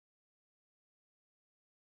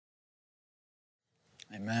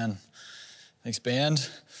Amen. Thanks, band.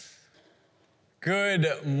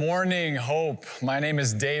 Good morning, Hope. My name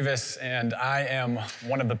is Davis, and I am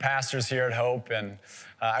one of the pastors here at Hope, and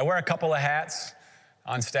I wear a couple of hats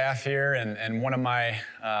on staff here, and one of my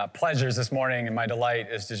pleasures this morning and my delight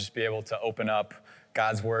is to just be able to open up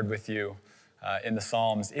God's Word with you in the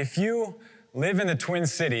Psalms. If you live in the Twin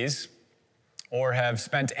Cities or have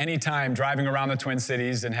spent any time driving around the Twin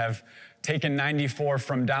Cities and have taken 94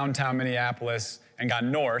 from downtown Minneapolis and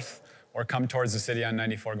gone north, or come towards the city on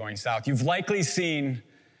 94 going south, you've likely seen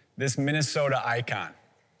this Minnesota icon.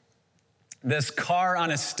 This car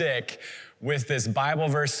on a stick with this Bible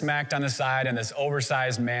verse smacked on the side and this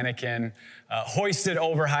oversized mannequin hoisted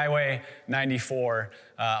over Highway 94,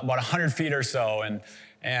 about 100 feet or so.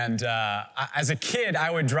 And as a kid,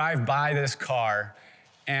 I would drive by this car,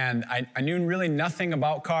 and I knew really nothing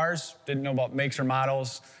about cars, didn't know about makes or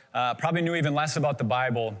models, probably knew even less about the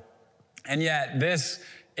Bible. And yet this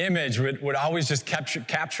image would always just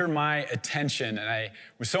capture my attention, and I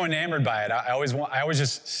was so enamored by it. I always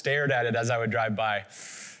just stared at it as I would drive by.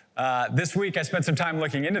 This week, I spent some time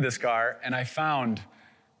looking into this car, and I found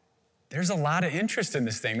there's a lot of interest in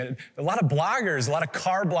this thing. A lot of bloggers, a lot of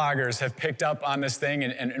car bloggers have picked up on this thing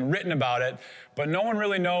and written about it, but no one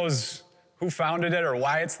really knows who founded it or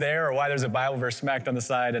why it's there or why there's a Bible verse smacked on the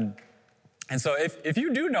side. And so if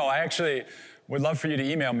you do know, I actually would love for you to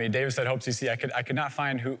email me, Davis@HopeCC. I could not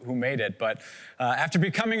find who made it, but after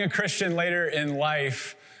becoming a Christian later in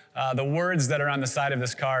life, the words that are on the side of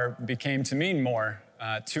this car became to mean more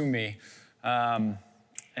to me. And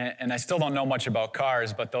I still don't know much about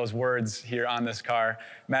cars, but those words here on this car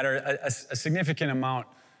matter a significant amount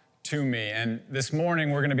to me. And this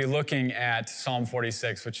morning, we're going to be looking at Psalm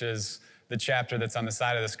 46, which is the chapter that's on the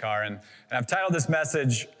side of this car. And I've titled this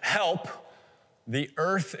message, Help, the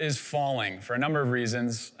Earth is Falling, for a number of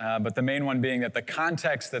reasons, but the main one being that the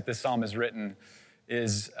context that this psalm is written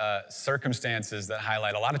is circumstances that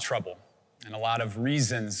highlight a lot of trouble and a lot of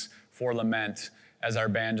reasons for lament, as our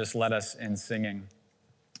band just led us in singing.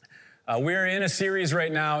 We're in a series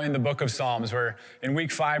right now in the book of Psalms. We're in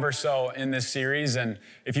week 5 or so in this series, and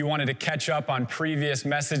if you wanted to catch up on previous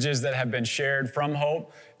messages that have been shared from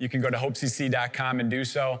Hope, you can go to hopecc.com and do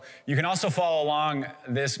so. You can also follow along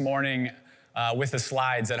this morning with the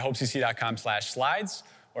slides at hopecc.com/slides,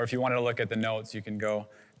 or if you wanted to look at the notes, you can go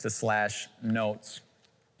to /notes.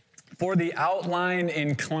 For the outline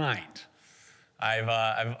inclined,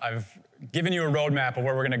 I've given you a roadmap of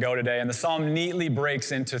where we're going to go today, and the psalm neatly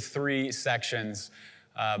breaks into 3 sections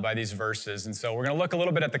by these verses. And so we're going to look a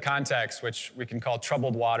little bit at the context, which we can call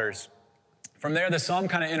troubled waters. From there, the psalm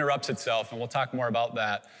kind of interrupts itself, and we'll talk more about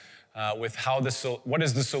that with what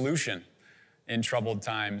is the solution in troubled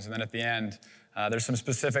times. And then at the end, there's some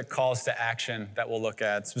specific calls to action that we'll look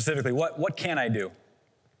at. Specifically, what can I do?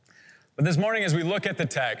 But this morning, as we look at the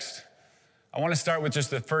text, I want to start with just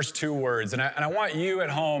the first 2 words. And I want you at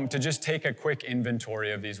home to just take a quick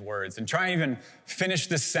inventory of these words and try and even finish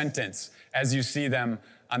this sentence as you see them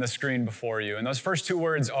on the screen before you. And those first 2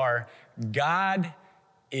 words are, God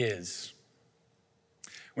is.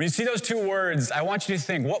 When you see those 2 words, I want you to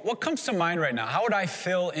think, what comes to mind right now? How would I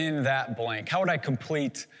fill in that blank? How would I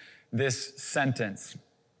complete this sentence?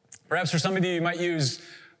 Perhaps for some of you, you might use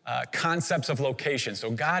concepts of location.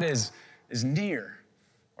 So God is near.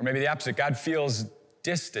 Or maybe the opposite, God feels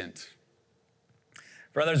distant.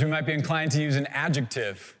 For others, we might be inclined to use an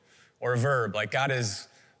adjective or a verb, like God is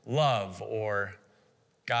love, or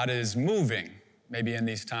God is moving, maybe in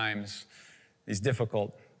these times, these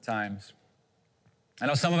difficult times. I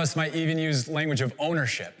know some of us might even use language of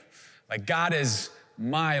ownership, like God is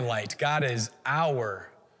my light, God is our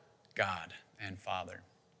God and Father.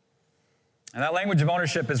 And that language of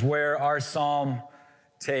ownership is where our psalm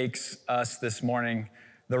takes us this morning.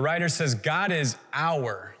 The writer says, God is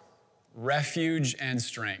our refuge and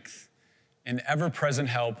strength, an ever-present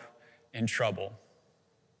help in trouble.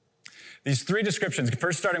 These 3 descriptions,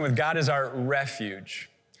 first starting with God is our refuge,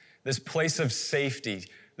 this place of safety,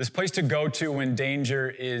 this place to go to when danger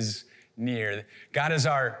is near. God is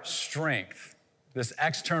our strength, this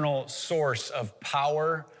external source of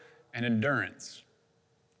power and endurance.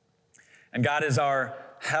 And God is our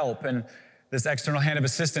help and this external hand of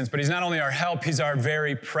assistance, but he's not only our help, he's our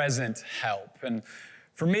very present help. And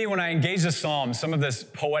for me, when I engage the psalm, some of this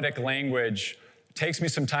poetic language takes me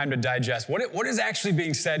some time to digest. What is actually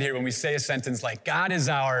being said here when we say a sentence like, God is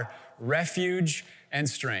our refuge and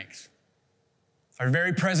strength, our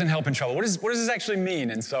very present help in trouble? What does this actually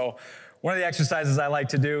mean? And so one of the exercises I like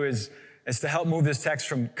to do is to help move this text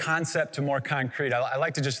from concept to more concrete. I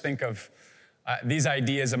like to just think of these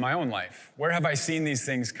ideas in my own life. Where have I seen these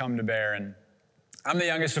things come to bear? And I'm the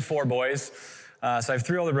youngest of 4 boys, so I have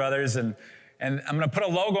 3 older brothers, and I'm going to put a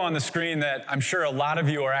logo on the screen that I'm sure a lot of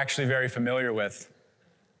you are actually very familiar with.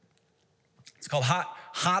 It's called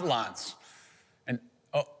Hot Lawns. And,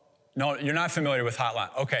 oh, no, you're not familiar with Hot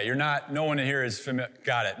Lawns. Okay, you're not, no one here is familiar,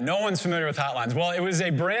 got it. No one's familiar with Hot Lawns. Well, it was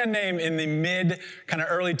a brand name in the kind of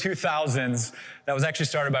early 2000s that was actually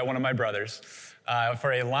started by one of my brothers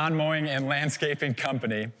for a lawn mowing and landscaping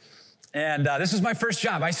company. And this was my first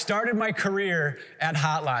job. I started my career at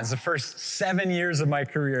Hot Lawns, the first 7 years of my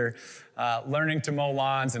career, learning to mow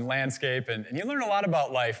lawns and landscape. And you learn a lot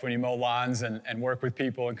about life when you mow lawns and work with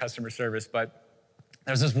people in customer service. But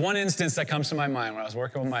there's this one instance that comes to my mind when I was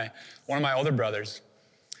working with one of my older brothers,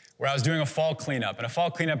 where I was doing a fall cleanup. And a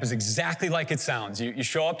fall cleanup is exactly like it sounds. You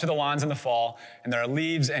show up to the lawns in the fall, and there are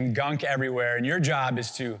leaves and gunk everywhere. And your job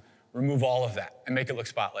is to remove all of that and make it look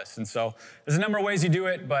spotless. And so there's a number of ways you do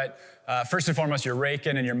it, but first and foremost, you're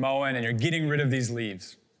raking and you're mowing and you're getting rid of these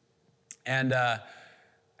leaves. And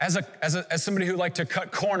as somebody who liked to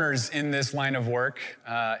cut corners in this line of work,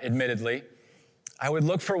 admittedly, I would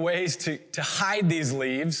look for ways to hide these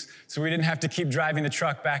leaves so we didn't have to keep driving the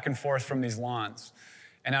truck back and forth from these lawns.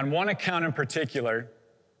 And on one account in particular,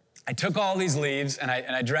 I took all these leaves and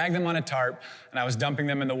I dragged them on a tarp and I was dumping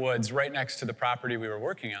them in the woods right next to the property we were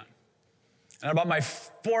working on. And about my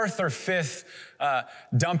 4th or 5th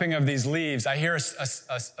dumping of these leaves, I hear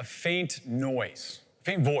a faint noise,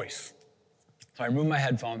 faint voice. So I remove my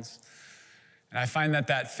headphones, and I find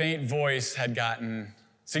that faint voice had gotten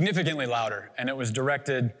significantly louder, and it was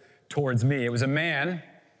directed towards me. It was a man,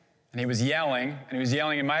 and he was yelling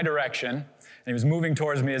in my direction, and he was moving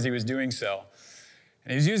towards me as he was doing so.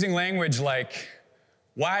 And he was using language like,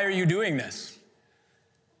 "Why are you doing this?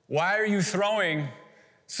 Why are you throwing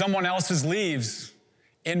someone else's leaves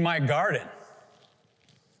in my garden?"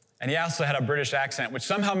 And he also had a British accent, which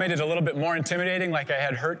somehow made it a little bit more intimidating, like I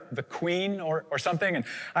had hurt the Queen or something. And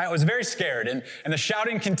I was very scared. And the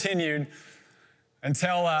shouting continued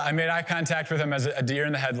until I made eye contact with him as a deer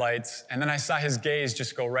in the headlights. And then I saw his gaze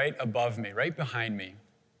just go right above me, right behind me.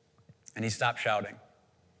 And he stopped shouting.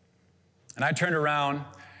 And I turned around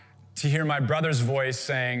to hear my brother's voice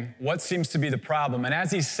saying, "What seems to be the problem?" And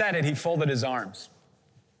as he said it, he folded his arms.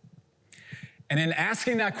 And in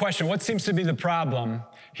asking that question, what seems to be the problem,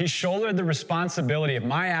 he shouldered the responsibility of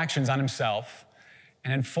my actions on himself.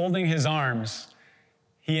 And in folding his arms,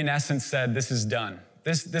 he in essence said, "This is done.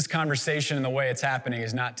 This conversation and the way it's happening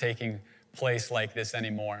is not taking place like this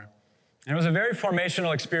anymore." And it was a very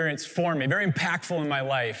formational experience for me, very impactful in my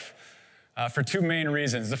life for 2 main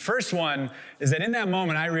reasons. The first one is that in that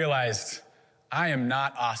moment, I realized I am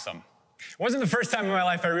not awesome. It wasn't the first time in my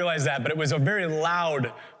life I realized that, but it was a very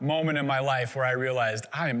loud moment in my life where I realized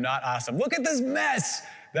I am not awesome. Look at this mess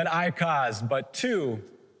that I caused. But 2,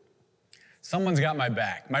 someone's got my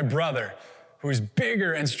back. My brother, who's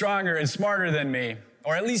bigger and stronger and smarter than me,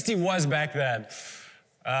 or at least he was back then,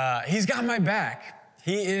 he's got my back.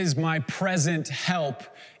 He is my present help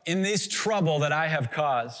in this trouble that I have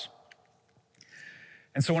caused.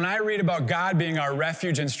 And so when I read about God being our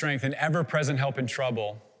refuge and strength and ever-present help in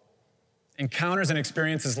trouble, encounters and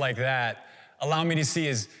experiences like that allow me to see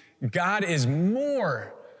is God is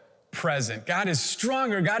more present. God is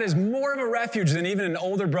stronger. God is more of a refuge than even an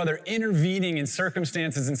older brother intervening in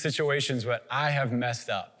circumstances and situations where I have messed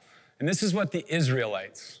up. And this is what the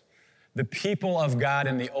Israelites, the people of God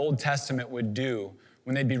in the Old Testament, would do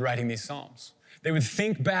when they'd be writing these Psalms. They would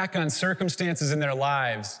think back on circumstances in their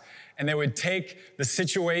lives, and they would take the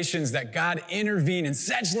situations that God intervened in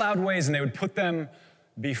such loud ways, and they would put them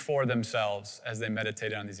before themselves as they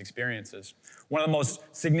meditated on these experiences. One of the most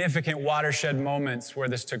significant watershed moments where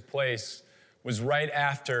this took place was right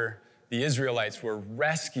after the Israelites were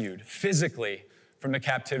rescued physically from the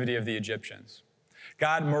captivity of the Egyptians.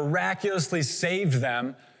 God miraculously saved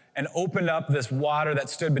them and opened up this water that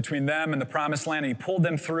stood between them and the promised land, and he pulled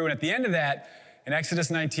them through. And at the end of that, in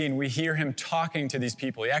Exodus 19, we hear him talking to these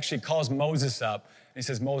people. He actually calls Moses up, and he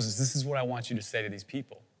says, "Moses, this is what I want you to say to these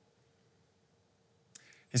people."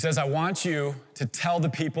 He says, "I want you to tell the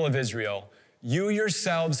people of Israel, you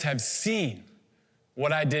yourselves have seen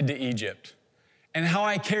what I did to Egypt and how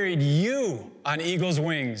I carried you on eagle's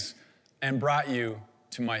wings and brought you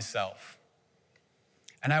to myself.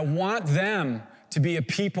 And I want them to be a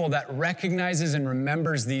people that recognizes and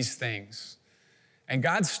remembers these things." And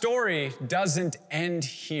God's story doesn't end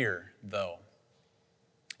here, though.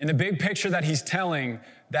 In the big picture that he's telling,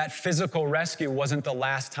 that physical rescue wasn't the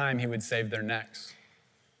last time he would save their necks.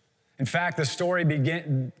 In fact, the story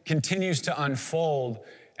continues to unfold,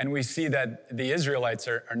 and we see that the Israelites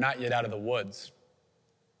are not yet out of the woods.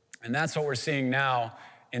 And that's what we're seeing now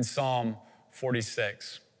in Psalm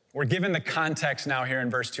 46. We're given the context now here in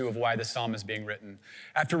verse 2 of why the psalm is being written.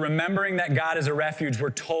 After remembering that God is a refuge, we're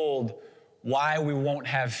told why we won't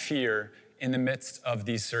have fear in the midst of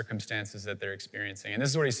these circumstances that they're experiencing. And this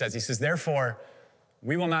is what he says. He says, therefore,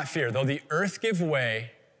 we will not fear, though the earth give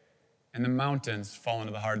way and the mountains fall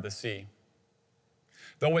into the heart of the sea.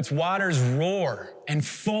 Though its waters roar and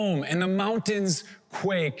foam and the mountains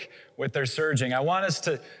quake with their surging. I want us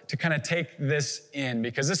to kind of take this in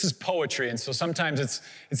because this is poetry. And so sometimes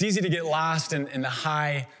it's easy to get lost in the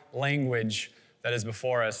high language that is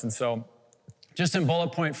before us. And so just in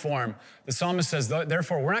bullet point form, the psalmist says,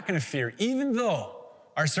 therefore, we're not going to fear, even though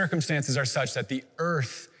our circumstances are such that the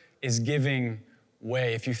earth is giving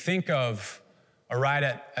way. If you think of a ride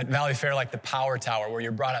at Valley Fair like the Power Tower, where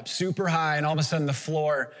you're brought up super high and all of a sudden the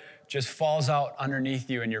floor just falls out underneath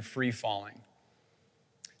you and you're free falling.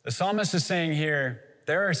 The psalmist is saying here,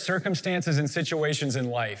 there are circumstances and situations in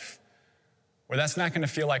life where that's not going to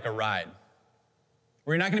feel like a ride,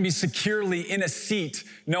 where you're not going to be securely in a seat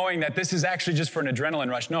knowing that this is actually just for an adrenaline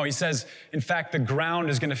rush. No, he says, in fact, the ground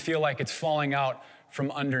is going to feel like it's falling out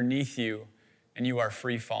from underneath you and you are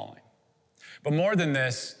free falling. But more than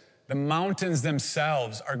this, the mountains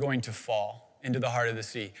themselves are going to fall into the heart of the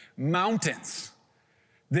sea. Mountains.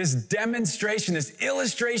 This demonstration, this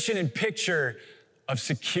illustration and picture of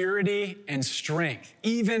security and strength,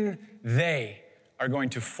 even they are going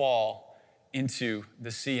to fall into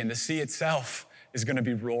the sea. And the sea itself is going to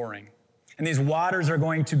be roaring. And these waters are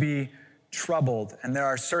going to be troubled. And there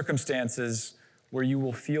are circumstances where you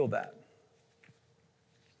will feel that.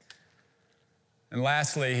 And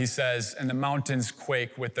lastly, he says, and the mountains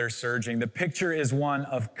quake with their surging. The picture is one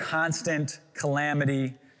of constant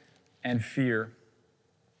calamity and fear.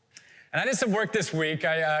 And I did some work this week.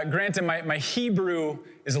 Granted, my Hebrew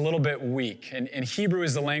is a little bit weak. And Hebrew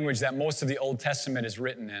is the language that most of the Old Testament is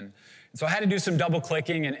written in. And so I had to do some double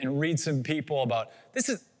clicking and read some people about, this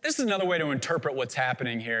is another way to interpret what's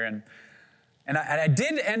happening here. And I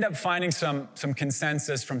did end up finding some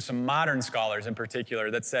consensus from some modern scholars in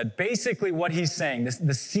particular that said basically what he's saying,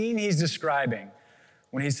 the scene he's describing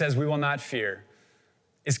when he says we will not fear,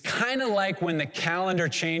 is kind of like when the calendar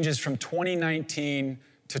changes from 2019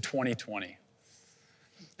 to 2020.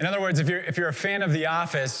 In other words, if you're a fan of The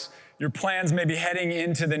Office, your plans maybe heading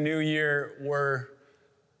into the new year were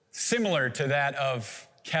similar to that of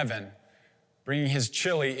Kevin, bringing his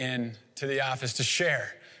chili in to the office to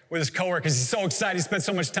share with his coworkers. He's so excited, he spent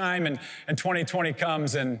so much time, and 2020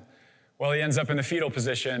 comes, and well, he ends up in the fetal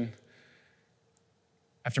position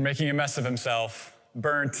after making a mess of himself,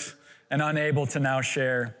 burnt and unable to now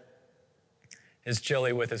share his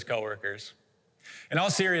chili with his coworkers. In all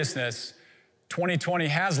seriousness, 2020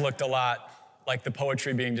 has looked a lot like the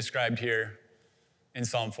poetry being described here in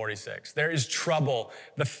Psalm 46. There is trouble.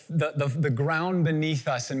 The ground beneath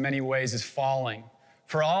us in many ways is falling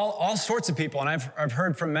for all sorts of people. And I've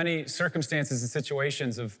heard from many circumstances and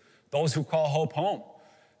situations of those who call hope home,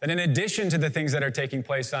 that in addition to the things that are taking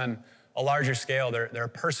place on a larger scale, there are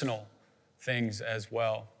personal things as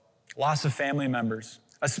well. Loss of family members,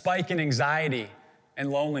 a spike in anxiety and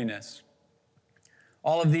loneliness.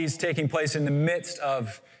 All of these taking place in the midst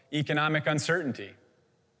of economic uncertainty,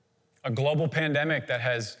 a global pandemic that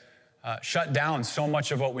has shut down so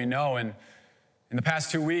much of what we know. And in the past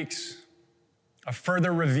 2 weeks, a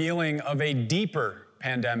further revealing of a deeper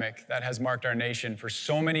pandemic that has marked our nation for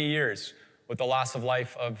so many years with the loss of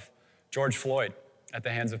life of George Floyd at the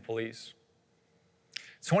hands of police.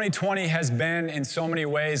 2020 has been in so many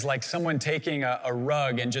ways like someone taking a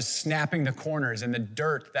rug and just snapping the corners and the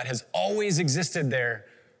dirt that has always existed there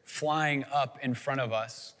flying up in front of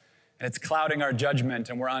us. And it's clouding our judgment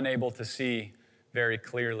and we're unable to see very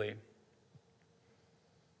clearly.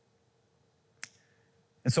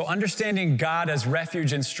 And so understanding God as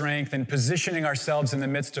refuge and strength and positioning ourselves in the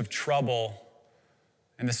midst of trouble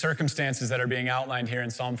and the circumstances that are being outlined here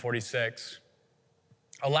in Psalm 46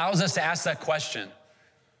 allows us to ask that question.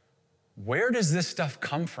 Where does this stuff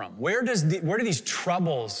come from? Where do these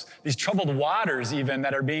troubles, these troubled waters even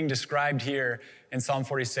that are being described here in Psalm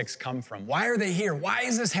 46 come from? Why are they here? Why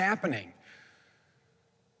is this happening?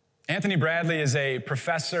 Anthony Bradley is a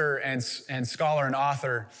professor and scholar and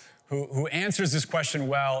author who answers this question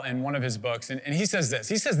well in one of his books. And he says this.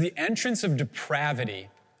 He says the entrance of depravity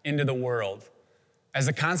into the world as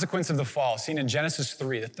a consequence of the fall, seen in Genesis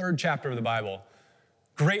 3, the third chapter of the Bible,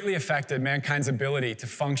 greatly affected mankind's ability to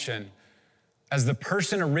function as the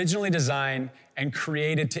person originally designed and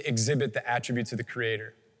created to exhibit the attributes of the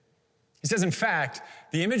Creator. He says, in fact,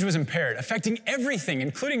 the image was impaired, affecting everything,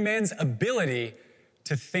 including man's ability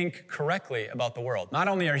to think correctly about the world. Not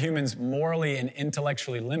only are humans morally and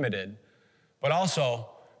intellectually limited, But also,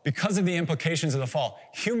 because of the implications of the fall,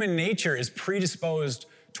 human nature is predisposed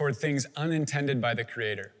toward things unintended by the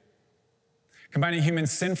Creator. Combining human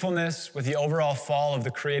sinfulness with the overall fall of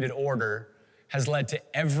the created order has led to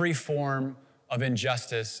every form of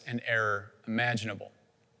injustice and error imaginable.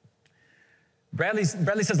 Bradley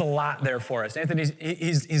says a lot there for us. Anthony,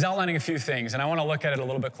 he's outlining a few things, and I want to look at it a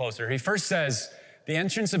little bit closer. He first says, the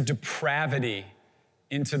entrance of depravity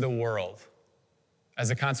into the world as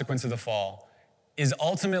a consequence of the fall is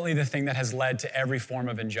ultimately the thing that has led to every form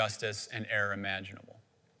of injustice and error imaginable.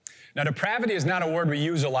 Now, depravity is not a word we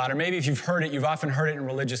use a lot, or maybe if you've heard it, you've often heard it in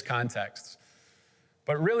religious contexts.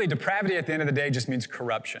 But really, depravity at the end of the day just means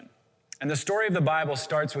corruption. And the story of the Bible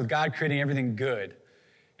starts with God creating everything good,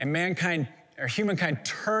 and humankind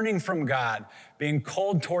turning from God, being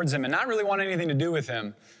cold towards him, and not really wanting anything to do with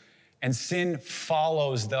him. And sin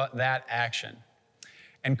follows that action.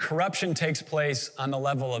 And corruption takes place on the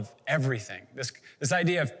level of everything. This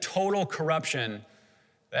idea of total corruption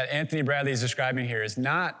that Anthony Bradley is describing here is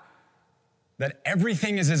not that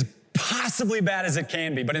everything is as possibly bad as it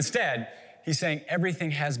can be, but instead, he's saying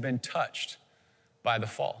everything has been touched by the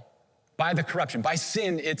fall, by the corruption, by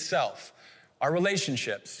sin itself. Our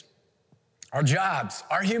relationships, our jobs,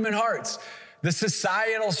 our human hearts, the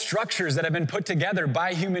societal structures that have been put together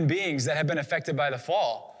by human beings that have been affected by the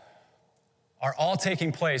fall are all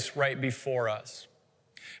taking place right before us.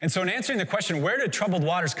 And so in answering the question, where did troubled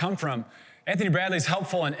waters come from? Anthony Bradley is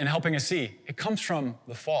helpful in helping us see. It comes from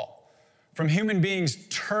the fall. From human beings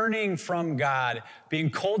turning from God, being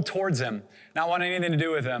cold towards him, not wanting anything to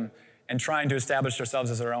do with him, and trying to establish ourselves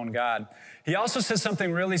as our own God. He also says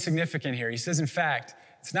something really significant here. He says, in fact,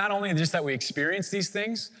 it's not only just that we experience these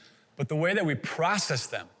things, but the way that we process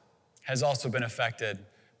them has also been affected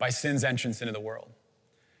by sin's entrance into the world.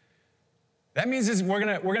 That means we're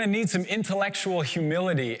gonna need some intellectual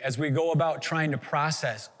humility as we go about trying to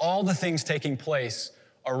process all the things taking place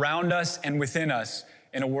around us and within us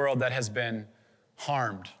in a world that has been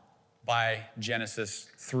harmed by Genesis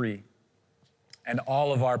 3 and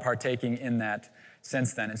all of our partaking in that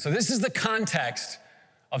since then. And so this is the context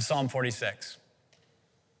of Psalm 46.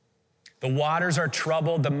 The waters are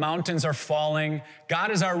troubled, the mountains are falling.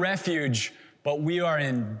 God is our refuge, but we are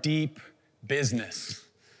in deep business.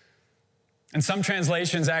 And some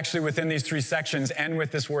translations actually within these three sections end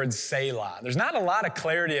with this word Selah. There's not a lot of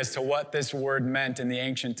clarity as to what this word meant in the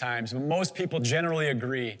ancient times, but most people generally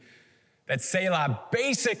agree that Selah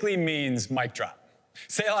basically means mic drop.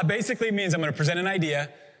 Selah basically means I'm going to present an idea,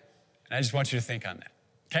 and I just want you to think on that,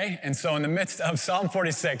 okay? And so in the midst of Psalm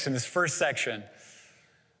 46, in this first section,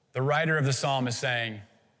 the writer of the psalm is saying,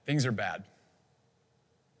 things are bad.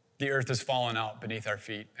 The earth has fallen out beneath our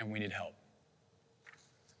feet, and we need help.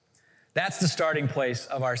 That's the starting place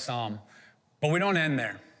of our psalm. But we don't end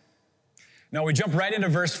there. No, we jump right into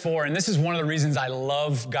verse 4, and this is one of the reasons I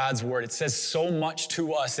love God's word. It says so much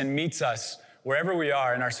to us and meets us wherever we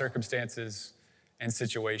are in our circumstances and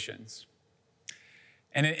situations.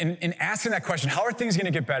 And in asking that question, how are things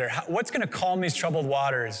going to get better? What's going to calm these troubled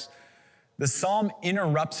waters? The psalm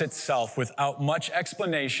interrupts itself without much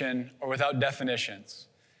explanation or without definitions.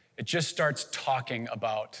 It just starts talking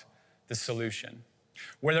about the solution.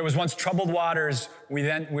 Where there was once troubled waters, we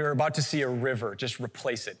were about to see a river just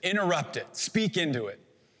replace it, interrupt it, speak into it.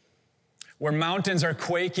 Where mountains are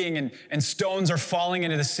quaking and stones are falling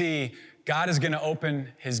into the sea, God is going to open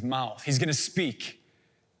his mouth. He's going to speak,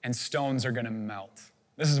 and stones are going to melt.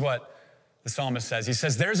 This is what the psalmist says. He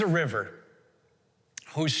says, there's a river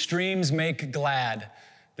whose streams make glad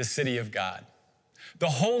the city of God, the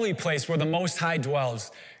holy place where the Most High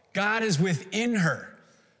dwells. God is within her.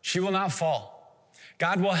 She will not fall.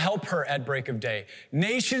 God will help her at break of day.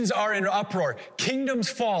 Nations are in uproar. Kingdoms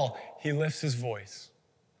fall. He lifts his voice.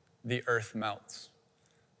 The earth melts.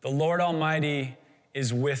 The Lord Almighty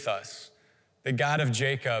is with us. The God of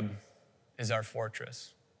Jacob is our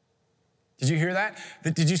fortress. Did you hear that?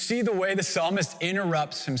 Did you see the way the psalmist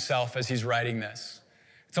interrupts himself as he's writing this?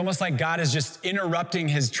 It's almost like God is just interrupting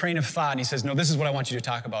his train of thought, and he says, no, this is what I want you to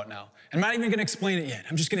talk about now. I'm not even going to explain it yet.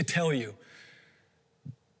 I'm just going to tell you.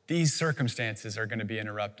 These circumstances are going to be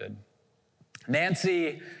interrupted.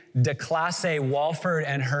 Nancy DeClasse Walford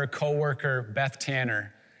and her coworker Beth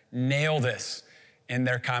Tanner nail this in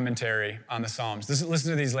their commentary on the Psalms.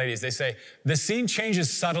 Listen to these ladies. They say, the scene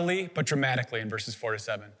changes subtly but dramatically in verses 4 to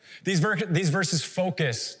 7. These verses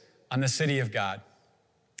focus on the city of God.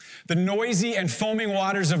 The noisy and foaming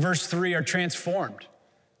waters of verse 3 are transformed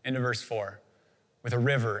into verse 4 with a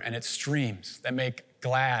river and its streams that make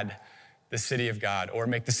glad the city of God, or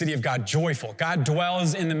make the city of God joyful. God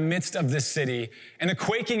dwells in the midst of this city, and the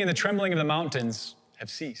quaking and the trembling of the mountains have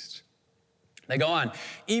ceased. They go on,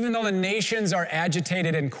 even though the nations are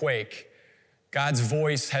agitated and quake, God's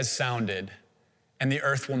voice has sounded, and the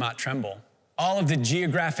earth will not tremble. All of the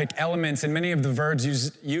geographic elements and many of the verbs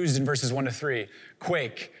used in verses 1-3,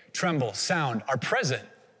 quake, tremble, sound, are present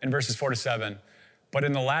in verses 4-7. But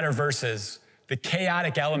in the latter verses, the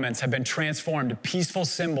chaotic elements have been transformed to peaceful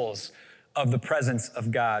symbols of the presence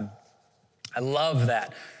of God. I love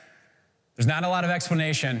that. There's not a lot of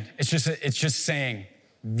explanation. It's just saying,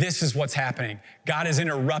 this is what's happening. God is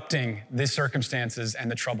interrupting these circumstances and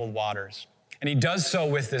the troubled waters. And he does so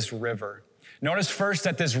with this river. Notice first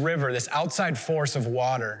that this river, this outside force of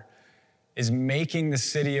water, is making the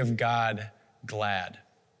city of God glad.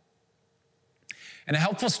 And a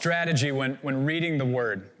helpful strategy when reading the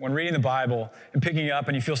word, when reading the Bible and picking it up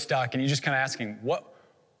and you feel stuck and you're just kind of asking,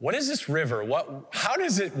 what is this river? How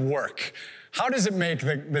does it work? How does it make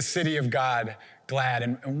the city of God glad?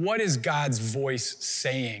 And what is God's voice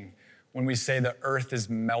saying when we say the earth is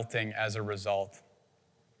melting as a result?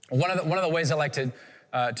 One of the ways I like to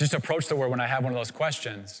just approach the word when I have one of those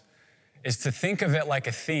questions is to think of it like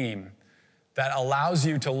a theme that allows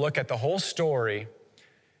you to look at the whole story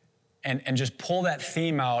and just pull that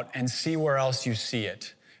theme out and see where else you see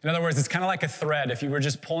it. In other words, it's kind of like a thread. If you were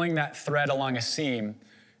just pulling that thread along a seam,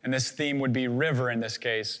 and this theme would be river in this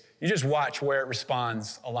case, you just watch where it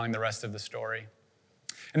responds along the rest of the story.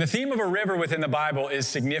 And the theme of a river within the Bible is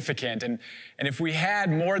significant. And if we had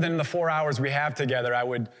more than the 4 hours we have together, I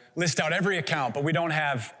would list out every account, but we don't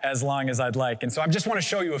have as long as I'd like. And so I just want to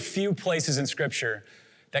show you a few places in Scripture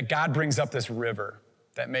that God brings up this river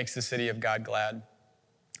that makes the city of God glad.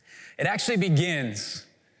 It actually begins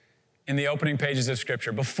in the opening pages of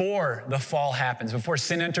Scripture. Before the fall happens, before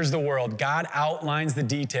sin enters the world, God outlines the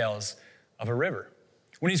details of a river.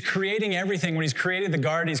 When he's creating everything, when he's created the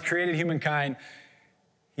garden, he's created humankind,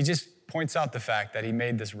 he just points out the fact that he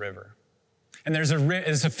made this river. And there's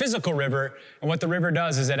a physical river, and what the river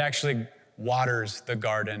does is it actually waters the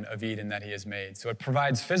Garden of Eden that he has made. So it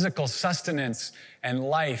provides physical sustenance and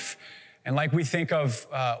life. And like we think of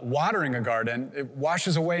watering a garden, it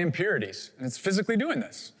washes away impurities, and it's physically doing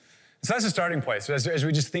this. So that's a starting place. So as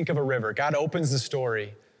we just think of a river, God opens the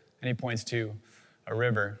story, and he points to a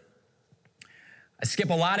river. I skip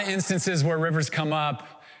a lot of instances where rivers come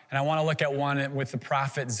up, and I want to look at one with the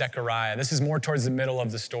prophet Zechariah. This is more towards the middle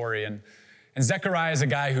of the story. And Zechariah is a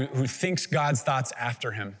guy who thinks God's thoughts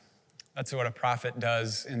after him. That's what a prophet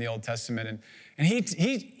does in the Old Testament. And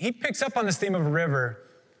he picks up on this theme of a river,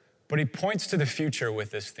 but he points to the future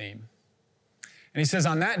with this theme. And he says,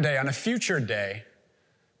 on that day, on a future day,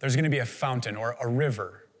 there's going to be a fountain or a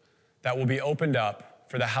river that will be opened up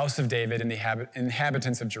for the house of David and the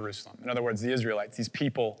inhabitants of Jerusalem. In other words, the Israelites, these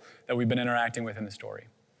people that we've been interacting with in the story.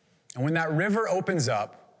 And when that river opens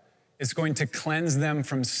up, it's going to cleanse them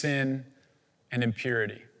from sin and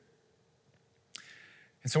impurity.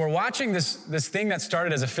 And so we're watching this thing that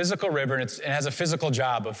started as a physical river, and it has a physical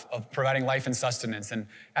job of providing life and sustenance. And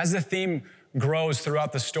as the theme grows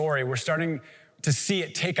throughout the story, we're starting to see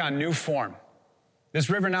it take on new form. This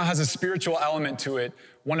river now has a spiritual element to it,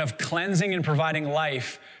 one of cleansing and providing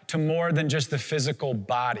life to more than just the physical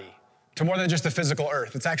body, to more than just the physical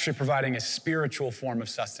earth. It's actually providing a spiritual form of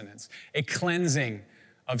sustenance, a cleansing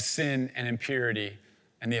of sin and impurity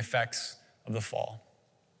and the effects of the fall.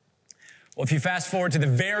 Well, if you fast forward to the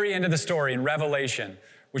very end of the story in Revelation,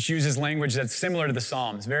 which uses language that's similar to the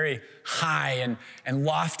Psalms, very high and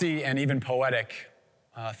lofty and even poetic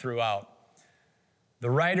throughout. The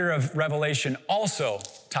writer of Revelation also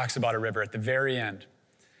talks about a river at the very end.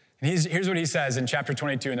 And here's what he says in chapter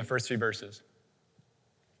 22 in the first 3 verses.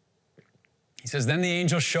 He says, "Then the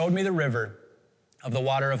angel showed me the river of the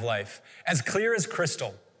water of life, as clear as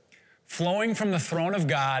crystal, flowing from the throne of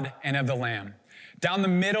God and of the Lamb, down the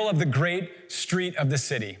middle of the great street of the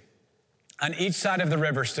city. On each side of the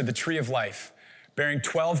river stood the tree of life, bearing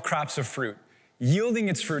 12 crops of fruit, yielding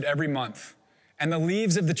its fruit every month. And the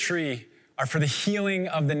leaves of the tree are for the healing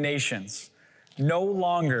of the nations. No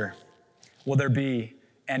longer will there be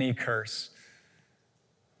any curse."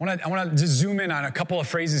 I want to just zoom in on a couple of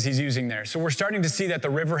phrases he's using there. So we're starting to see that the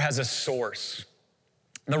river has a source.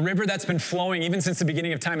 The river that's been flowing even since the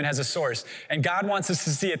beginning of time, it has a source. And God wants us to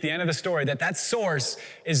see at the end of the story that source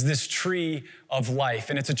is this tree of life.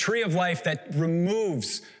 And it's a tree of life that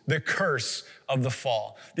removes the curse of the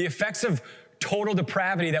fall. The effects of total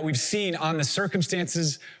depravity that we've seen on the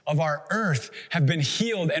circumstances of our earth have been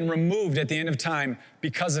healed and removed at the end of time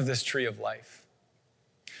because of this tree of life.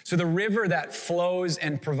 So the river that flows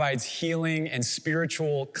and provides healing and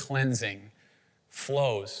spiritual cleansing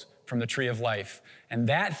flows from the tree of life. And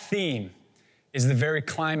that theme is the very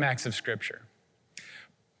climax of Scripture.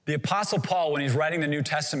 The Apostle Paul, when he's writing the New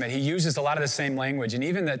Testament, he uses a lot of the same language. And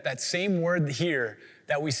even that same word here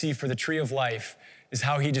that we see for the tree of life is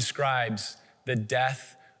how he describes the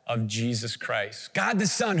death of Jesus Christ. God the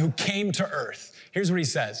Son who came to earth. Here's what he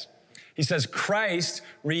says. He says, Christ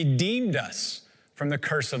redeemed us from the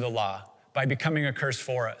curse of the law by becoming a curse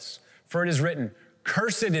for us. For it is written,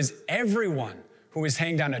 cursed is everyone who is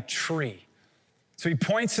hanged on a tree. So he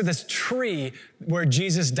points to this tree where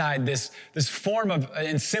Jesus died, this form of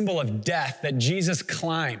and symbol of death that Jesus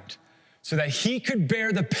climbed so that he could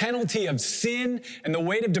bear the penalty of sin and the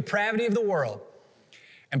weight of depravity of the world.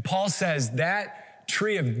 And Paul says that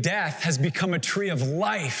tree of death has become a tree of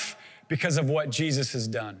life because of what Jesus has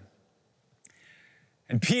done.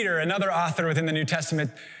 And Peter, another author within the New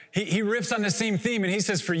Testament, he riffs on the same theme, and he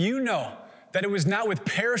says, for you know that it was not with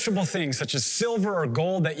perishable things such as silver or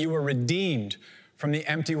gold that you were redeemed from the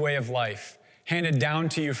empty way of life handed down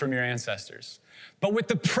to you from your ancestors, but with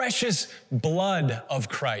the precious blood of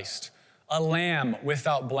Christ, a lamb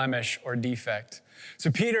without blemish or defect.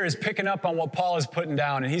 So Peter is picking up on what Paul is putting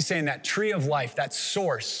down, and he's saying that tree of life, that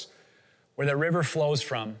source where the river flows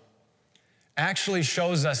from, actually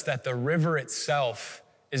shows us that the river itself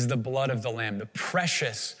is the blood of the Lamb, the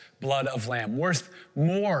precious blood of Lamb, worth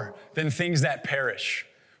more than things that perish,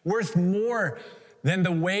 worth more than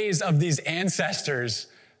the ways of these ancestors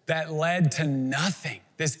that led to nothing,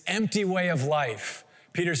 this empty way of life.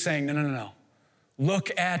 Peter's saying, no.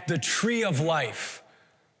 Look at the tree of life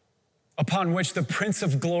upon which the Prince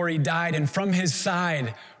of Glory died, and from his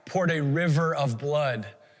side poured a river of blood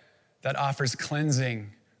that offers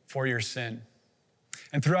cleansing for your sin.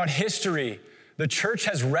 And throughout history, the church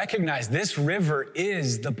has recognized this river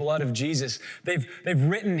is the blood of Jesus. They've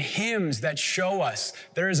written hymns that show us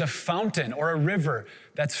there is a fountain or a river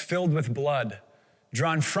that's filled with blood,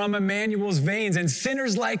 drawn from Emmanuel's veins, and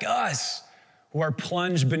sinners like us who are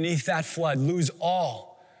plunged beneath that flood lose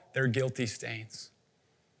all their guilty stains.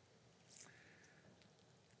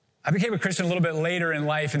 I became a Christian a little bit later in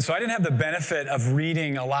life, and so I didn't have the benefit of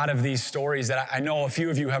reading a lot of these stories that I know a few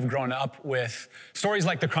of you have grown up with. Stories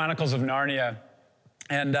like the Chronicles of Narnia.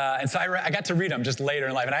 And so I got to read them just later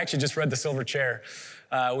in life. And I actually just read The Silver Chair,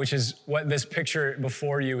 which is what this picture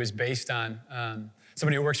before you is based on.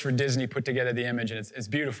 Somebody who works for Disney put together the image, and it's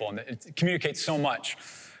beautiful, and it communicates so much.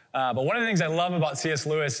 But one of the things I love about C.S.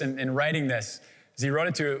 Lewis in writing this is he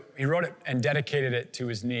wrote it and dedicated it to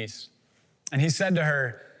his niece. And he said to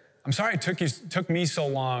her, I'm sorry it took me so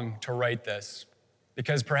long to write this,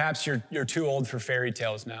 because perhaps you're too old for fairy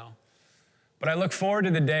tales now. But I look forward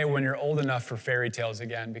to the day when you're old enough for fairy tales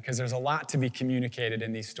again, because there's a lot to be communicated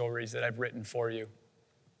in these stories that I've written for you.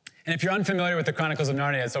 And if you're unfamiliar with the Chronicles of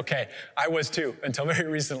Narnia, it's okay. I was too, until very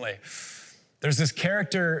recently. There's this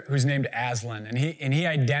character who's named Aslan, and he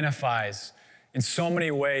identifies in so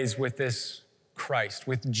many ways with this Christ,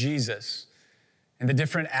 with Jesus, and the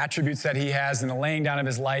different attributes that he has in the laying down of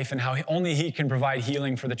his life, and how only he can provide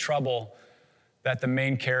healing for the trouble that the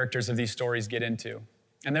main characters of these stories get into.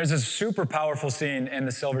 And there's this super powerful scene in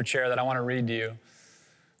The Silver Chair that I want to read to you,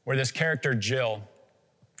 where this character, Jill,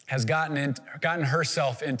 has gotten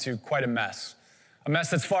herself into quite a mess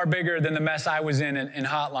that's far bigger than the mess I was in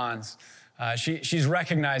Hotlons. She's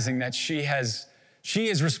recognizing that she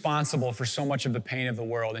is responsible for so much of the pain of the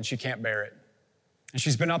world, and she can't bear it. And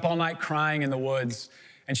she's been up all night crying in the woods,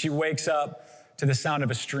 and she wakes up to the sound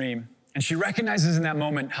of a stream. And she recognizes in that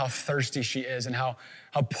moment how thirsty she is and how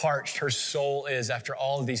parched her soul is after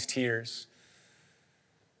all of these tears.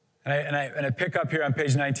 And I pick up here on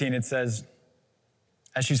page 19, it says,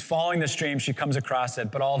 as she's following the stream, she comes across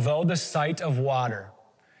it. But although the sight of water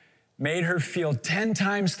made her feel 10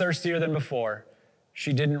 times thirstier than before,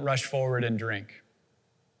 she didn't rush forward and drink.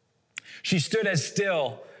 She stood as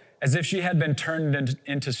still as if she had been turned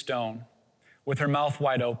into stone, with her mouth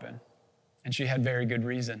wide open. And she had very good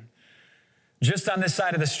reason. Just on this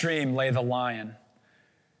side of the stream lay the lion.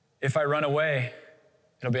 If I run away,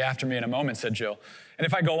 it'll be after me in a moment, said Jill. And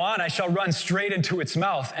if I go on, I shall run straight into its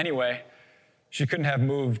mouth. Anyway, she couldn't have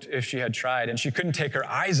moved if she had tried, and she couldn't take her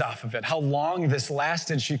eyes off of it. How long this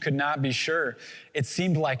lasted, she could not be sure. It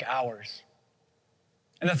seemed like hours.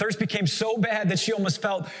 And the thirst became so bad that she almost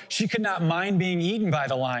felt she could not mind being eaten by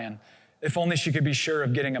the lion, if only she could be sure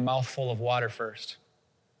of getting a mouthful of water first.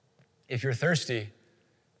 If you're thirsty,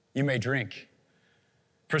 you may drink.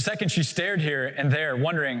 For a second, she stared here and there,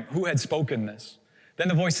 wondering who had spoken this. Then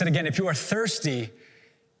the voice said again, if you are thirsty,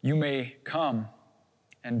 you may come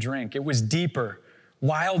and drink. It was deeper,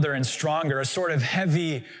 wilder, and stronger, a sort of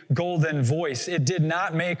heavy, golden voice. It did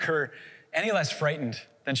not make her any less frightened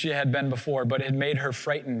than she had been before, but it made her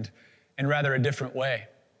frightened in rather a different way.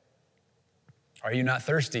 Are you not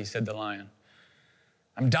thirsty? Said the lion.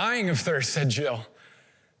 I'm dying of thirst, said Jill.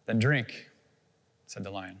 Then drink, said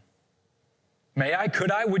the lion. May I?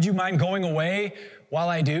 Could I? Would you mind going away while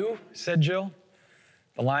I do? Said Jill.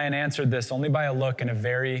 The lion answered this only by a look and a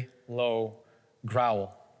very low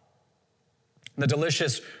growl. The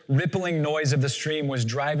delicious rippling noise of the stream was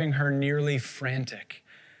driving her nearly frantic.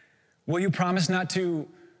 Will you promise not to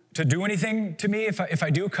do anything to me if I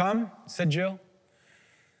do come? Said Jill.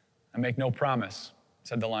 I make no promise,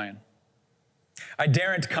 said the lion. I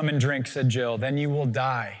daren't come and drink, said Jill. Then you will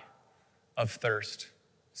die of thirst,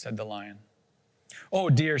 said the lion. Oh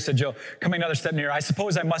dear, said Jill, coming another step nearer. I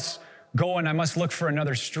suppose I must go and I must look for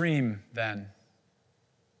another stream then.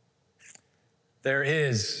 There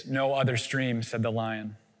is no other stream, said the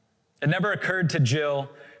lion. It never occurred to Jill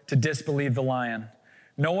to disbelieve the lion.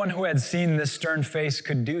 No one who had seen this stern face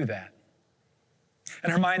could do that.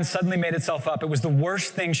 And her mind suddenly made itself up. It was the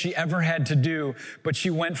worst thing she ever had to do, but she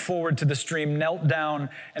went forward to the stream, knelt down,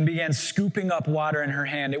 and began scooping up water in her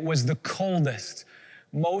hand. It was the coldest,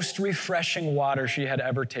 most refreshing water she had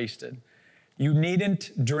ever tasted. You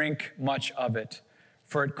needn't drink much of it,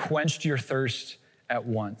 for it quenched your thirst at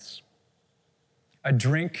once. A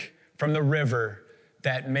drink from the river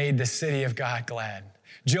that made the city of God glad.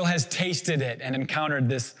 Jill has tasted it and encountered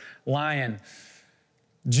this lion.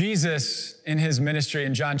 Jesus, in his ministry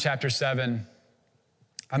in John chapter 7,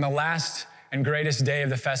 on the last and greatest day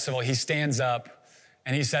of the festival, he stands up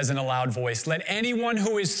and he says in a loud voice, let anyone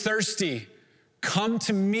who is thirsty come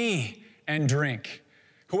to me and drink.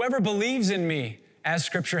 Whoever believes in me, as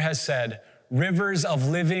scripture has said, rivers of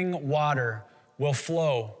living water will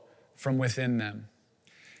flow from within them.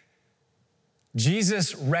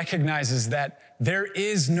 Jesus recognizes that there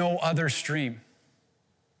is no other stream.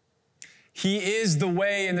 He is the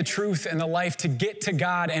way and the truth and the life to get to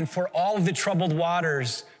God and for all of the troubled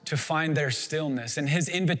waters to find their stillness. And his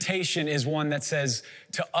invitation is one that says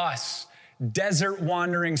to us, desert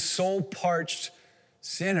wandering, soul-parched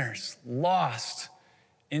sinners, lost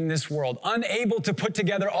in this world, unable to put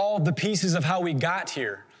together all of the pieces of how we got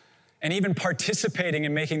here, and even participating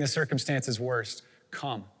in making the circumstances worse,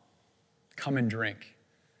 come and drink.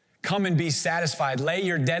 Come and be satisfied. Lay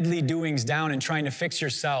your deadly doings down and trying to fix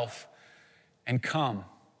yourself, and come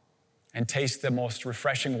and taste the most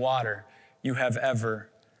refreshing water you have ever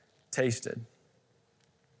tasted.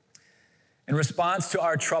 In response to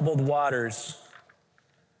our troubled waters,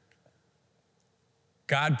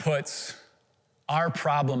 God puts our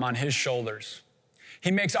problem on his shoulders.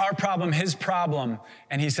 He makes our problem his problem,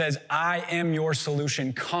 and he says, I am your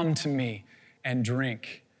solution. Come to me and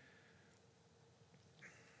drink.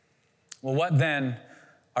 Well, what then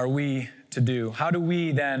are we to do? How do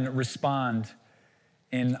we then respond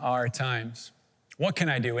in our times? What can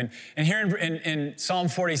I do? And here in Psalm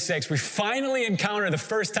 46, we finally encounter the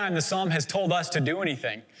first time the psalm has told us to do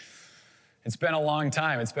anything. It's been a long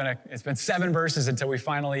time. It's been 7 verses until we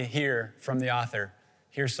finally hear from the author.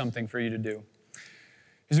 Here's something for you to do.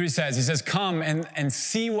 Here's what he says. He says, come and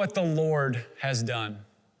see what the Lord has done.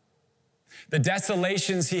 The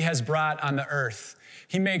desolations he has brought on the earth.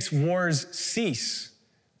 He makes wars cease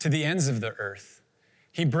to the ends of the earth.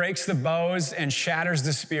 He breaks the bows and shatters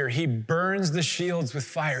the spear. He burns the shields with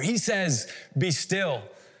fire. He says, be still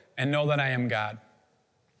and know that I am God.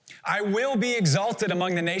 I will be exalted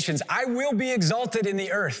among the nations. I will be exalted in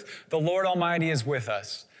the earth. The Lord Almighty is with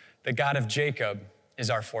us. The God of Jacob is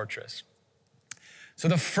our fortress. So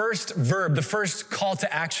the first verb, the first call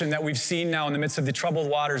to action that we've seen now in the midst of the troubled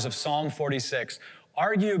waters of Psalm 46,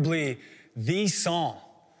 arguably the psalm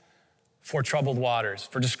for troubled waters,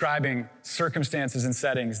 for describing circumstances and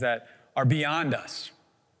settings that are beyond us.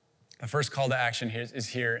 The first call to action is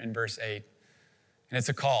here in verse 8. And it's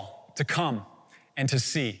a call to come and to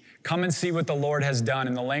see. Come and see what the Lord has done.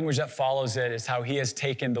 And the language that follows it is how he has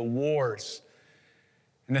taken the wars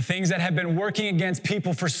and the things that have been working against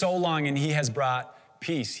people for so long, and he has brought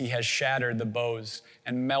peace. He has shattered the bows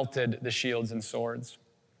and melted the shields and swords.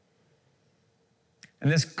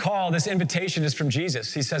 And this call, this invitation is from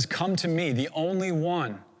Jesus. He says, come to me, the only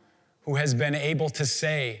one who has been able to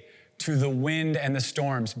say to the wind and the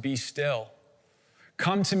storms, be still.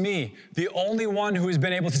 Come to me, the only one who has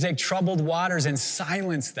been able to take troubled waters and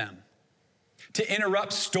silence them, to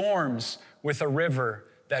interrupt storms with a river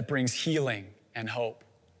that brings healing and hope,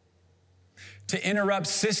 to interrupt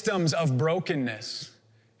systems of brokenness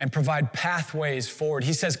and provide pathways forward.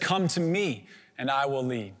 He says, come to me and I will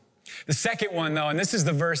lead. The second one, though, and this is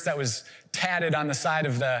the verse that was tatted on the side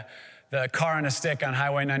of the car on a stick on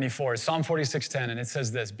Highway 94, is Psalm 46:10, and it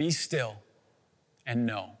says this, be still and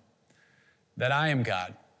know that I am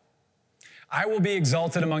God. I will be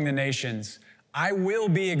exalted among the nations. I will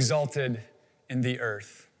be exalted in the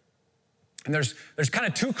earth. And there's kind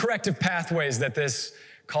of two corrective pathways that this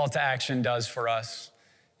call to action does for us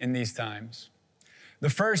in these times. The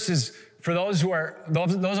first is for those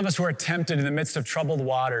of us who are tempted in the midst of troubled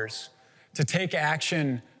waters to take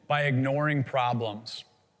action by ignoring problems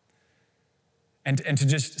and to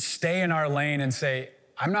just stay in our lane and say,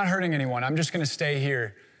 I'm not hurting anyone, I'm just gonna stay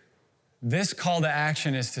here. This call to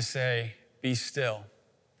action is to say, be still,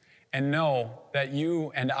 and know that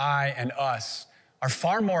you and I and us are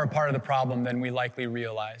far more a part of the problem than we likely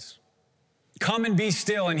realize. Come and be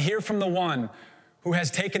still and hear from the one who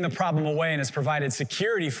has taken the problem away and has provided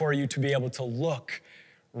security for you to be able to look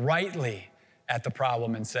rightly at the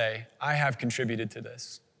problem and say, I have contributed to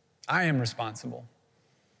this. I am responsible.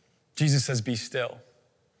 Jesus says, be still.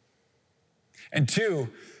 And two,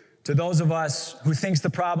 to those of us who thinks the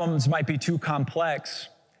problems might be too complex,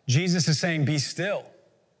 Jesus is saying, be still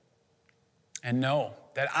and know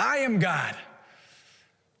that I am God.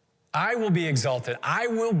 I will be exalted. I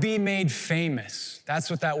will be made famous. That's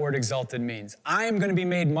what that word exalted means. I am going to be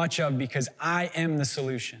made much of because I am the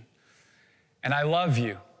solution. And I love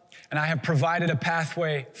you. And I have provided a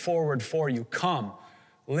pathway forward for you. Come,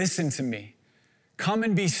 listen to me. Come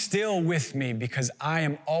and be still with me because I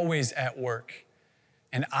am always at work.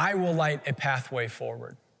 And I will light a pathway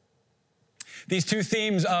forward. These two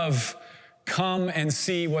themes of come and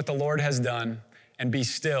see what the Lord has done and be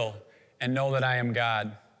still and know that I am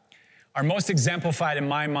God are most exemplified in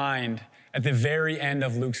my mind at the very end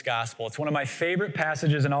of Luke's gospel. It's one of my favorite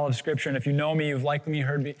passages in all of Scripture, and if you know me, you've likely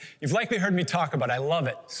heard me talk about it. I love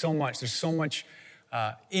it so much. There's so much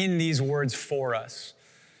in these words for us.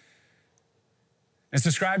 It's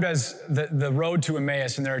described as the road to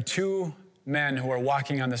Emmaus, and there are two men who are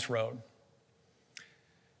walking on this road.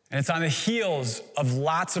 And it's on the heels of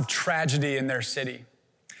lots of tragedy in their city.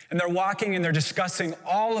 And they're walking and they're discussing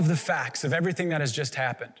all of the facts of everything that has just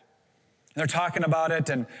happened. And they're talking about it,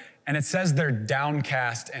 and it says they're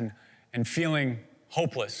downcast and feeling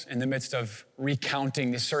hopeless in the midst of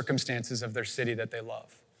recounting the circumstances of their city that they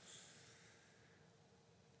love.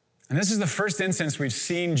 And this is the first instance we've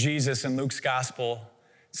seen Jesus in Luke's gospel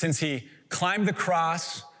since he climbed the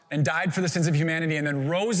cross and died for the sins of humanity and then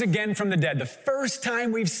rose again from the dead. The first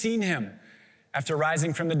time we've seen him after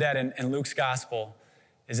rising from the dead in Luke's gospel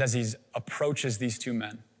is as he approaches these two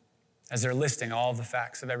men, as they're listing all of the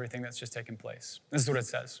facts of everything that's just taken place. This is what it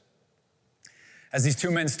says. As these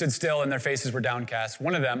two men stood still and their faces were downcast,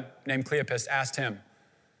 one of them, named Cleopas, asked him,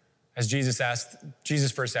 as Jesus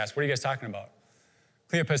first asked, what are you guys talking about?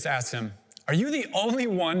 Cleopas asked him, are you the only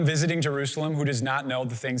one visiting Jerusalem who does not know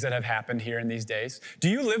the things that have happened here in these days? Do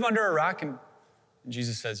you live under a rock? And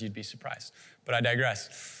Jesus says, you'd be surprised, but I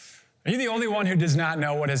digress. Are you the only one who does not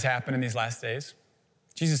know what has happened in these last days?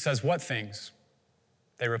 Jesus says, what things?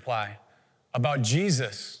 They reply, about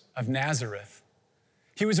Jesus of Nazareth.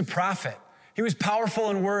 He was a prophet. He was powerful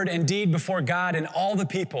in word and deed before God and all the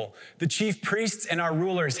people. The chief priests and our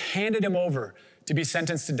rulers handed him over to be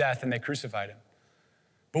sentenced to death, and they crucified him.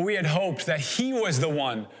 But we had hoped that he was the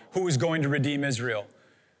one who was going to redeem Israel.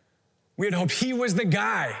 We had hoped he was the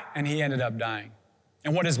guy, and he ended up dying.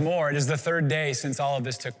 And what is more, it is the third day since all of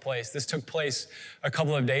this took place. This took place a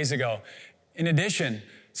couple of days ago. In addition,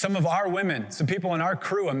 some of our women, some people in our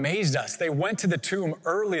crew amazed us. They went to the tomb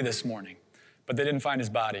early this morning, but they didn't find his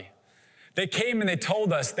body. They came and they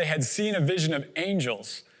told us they had seen a vision of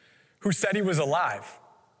angels who said he was alive.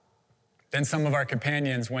 Then some of our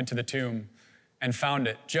companions went to the tomb and found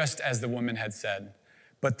it just as the woman had said.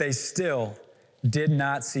 But they still did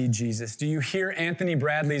not see Jesus. Do you hear Anthony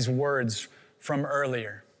Bradley's words from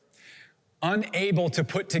earlier? Unable to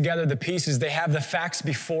put together the pieces, they have the facts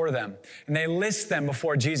before them, and they list them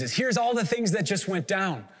before Jesus. Here's all the things that just went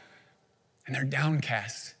down. And they're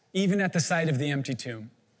downcast, even at the sight of the empty tomb.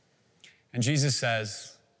 And Jesus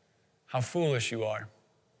says, how foolish you are,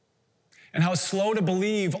 and how slow to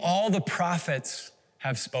believe all the prophets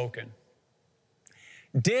have spoken.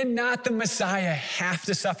 Did not the Messiah have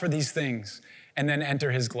to suffer these things and then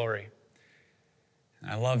enter his glory? And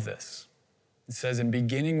I love this. It says, in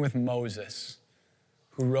beginning with Moses,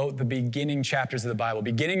 who wrote the beginning chapters of the Bible,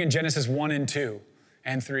 beginning in Genesis 1 and 2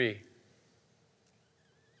 and 3.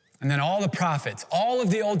 And then all the prophets, all of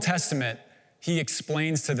the Old Testament, he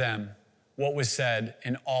explains to them what was said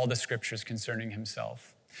in all the scriptures concerning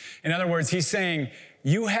himself. In other words, he's saying,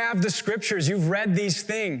 you have the scriptures, you've read these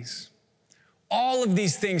things. All of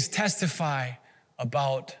these things testify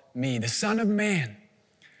about me, the Son of Man,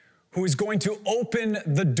 who is going to open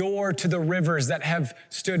the door to the rivers that have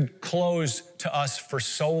stood closed to us for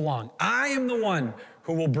so long. I am the one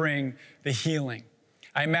who will bring the healing.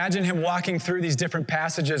 I imagine him walking through these different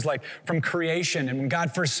passages, like from creation and when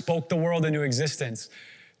God first spoke the world into existence.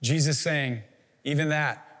 Jesus saying, even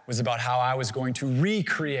that was about how I was going to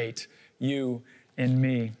recreate you in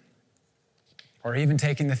me. Or even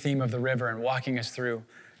taking the theme of the river and walking us through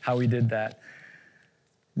how he did that.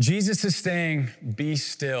 Jesus is saying, be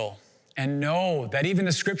still and know that even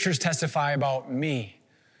the scriptures testify about me.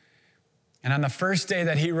 And on the first day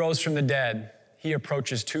that he rose from the dead, he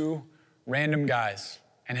approaches two random guys.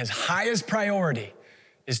 And his highest priority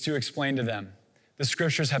is to explain to them, the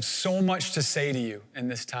scriptures have so much to say to you in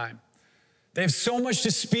this time. They have so much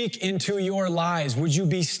to speak into your lives. Would you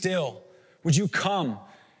be still? Would you come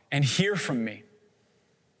and hear from me?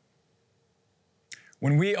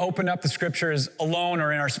 When we open up the scriptures alone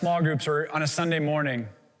or in our small groups or on a Sunday morning,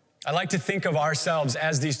 I like to think of ourselves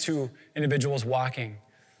as these two individuals walking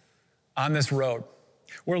on this road.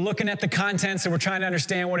 We're looking at the contents and we're trying to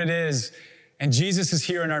understand what it is. And Jesus is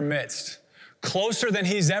here in our midst, closer than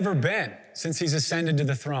he's ever been since he's ascended to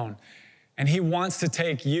the throne. And he wants to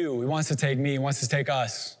take you, he wants to take me, he wants to take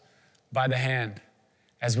us by the hand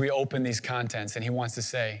as we open these contents. And he wants to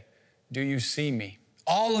say, do you see me?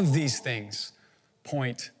 All of these things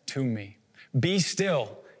point to me. Be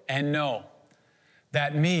still and know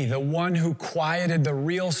that me, the one who quieted the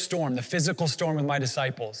real storm, the physical storm with my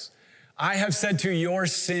disciples, I have said to your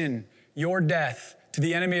sin, your death, to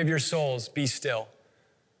the enemy of your souls, be still.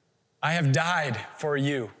 I have died for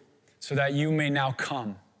you so that you may now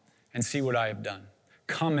come and see what I have done.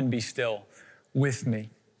 Come and be still with me.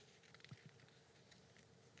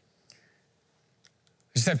 I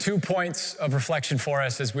just have 2 points of reflection for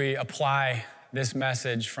us as we apply this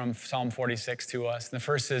message from Psalm 46 to us. And the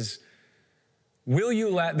first is, will you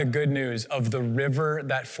let the good news of the river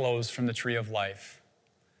that flows from the tree of life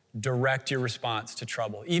direct your response to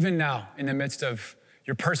trouble? Even now, in the midst of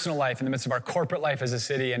your personal life, in the midst of our corporate life as a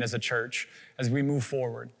city and as a church, as we move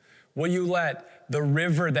forward, will you let the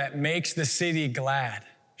river that makes the city glad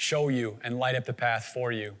show you and light up the path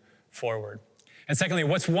for you forward? And secondly,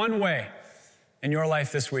 what's one way in your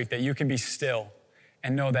life this week that you can be still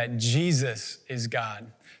and know that Jesus is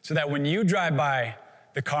God, so that when you drive by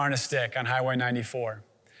the car on a stick on Highway 94,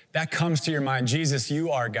 that comes to your mind, Jesus, you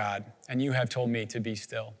are God, and you have told me to be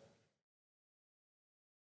still.